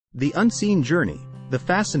The Unseen Journey, the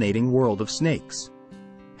fascinating world of snakes.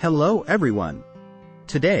 Hello everyone.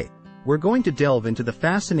 Today, we're going to delve into the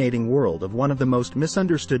fascinating world of one of the most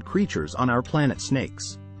misunderstood creatures on our planet,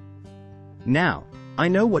 snakes. Now, I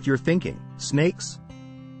know what you're thinking, snakes?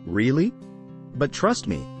 Really? But trust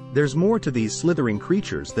me, there's more to these slithering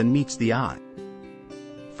creatures than meets the eye.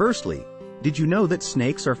 Firstly, did you know that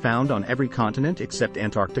snakes are found on every continent except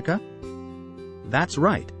Antarctica? That's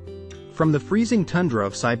right. From the freezing tundra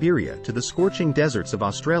of Siberia to the scorching deserts of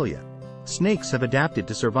Australia, snakes have adapted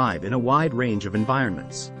to survive in a wide range of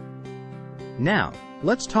environments. Now,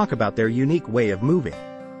 let's talk about their unique way of moving.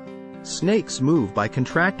 Snakes move by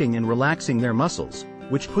contracting and relaxing their muscles,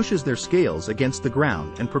 which pushes their scales against the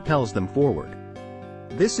ground and propels them forward.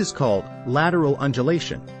 This is called lateral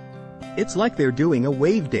undulation. It's like they're doing a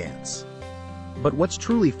wave dance. But what's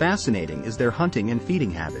truly fascinating is their hunting and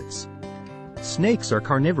feeding habits. Snakes are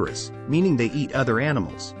carnivorous, meaning they eat other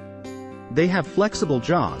animals. They have flexible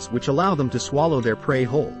jaws which allow them to swallow their prey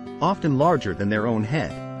whole, often larger than their own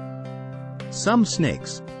head. Some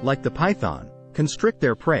snakes, like the python, constrict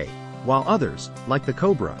their prey, while others, like the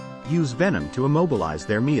cobra, use venom to immobilize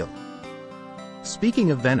their meal.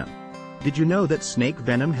 Speaking of venom, did you know that snake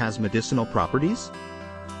venom has medicinal properties?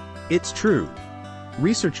 It's true.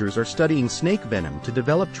 Researchers are studying snake venom to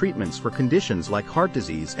develop treatments for conditions like heart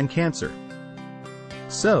disease and cancer.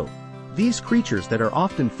 So, these creatures that are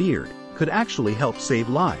often feared could actually help save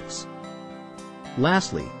lives.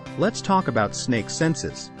 Lastly, let's talk about snake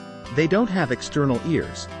senses. They don't have external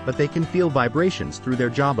ears, but they can feel vibrations through their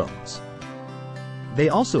jawbones. They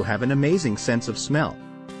also have an amazing sense of smell.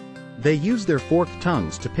 They use their forked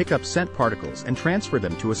tongues to pick up scent particles and transfer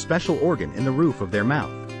them to a special organ in the roof of their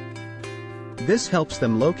mouth. This helps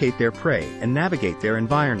them locate their prey and navigate their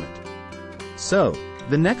environment. So,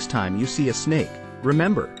 the next time you see a snake,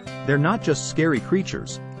 remember, they're not just scary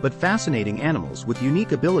creatures, but fascinating animals with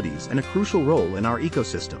unique abilities and a crucial role in our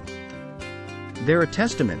ecosystem. They're a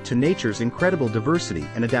testament to nature's incredible diversity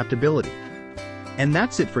and adaptability. And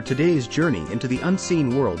that's it for today's journey into the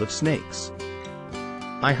unseen world of snakes.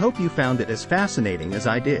 I hope you found it as fascinating as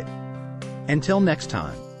I did. Until next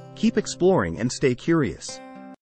time, keep exploring and stay curious.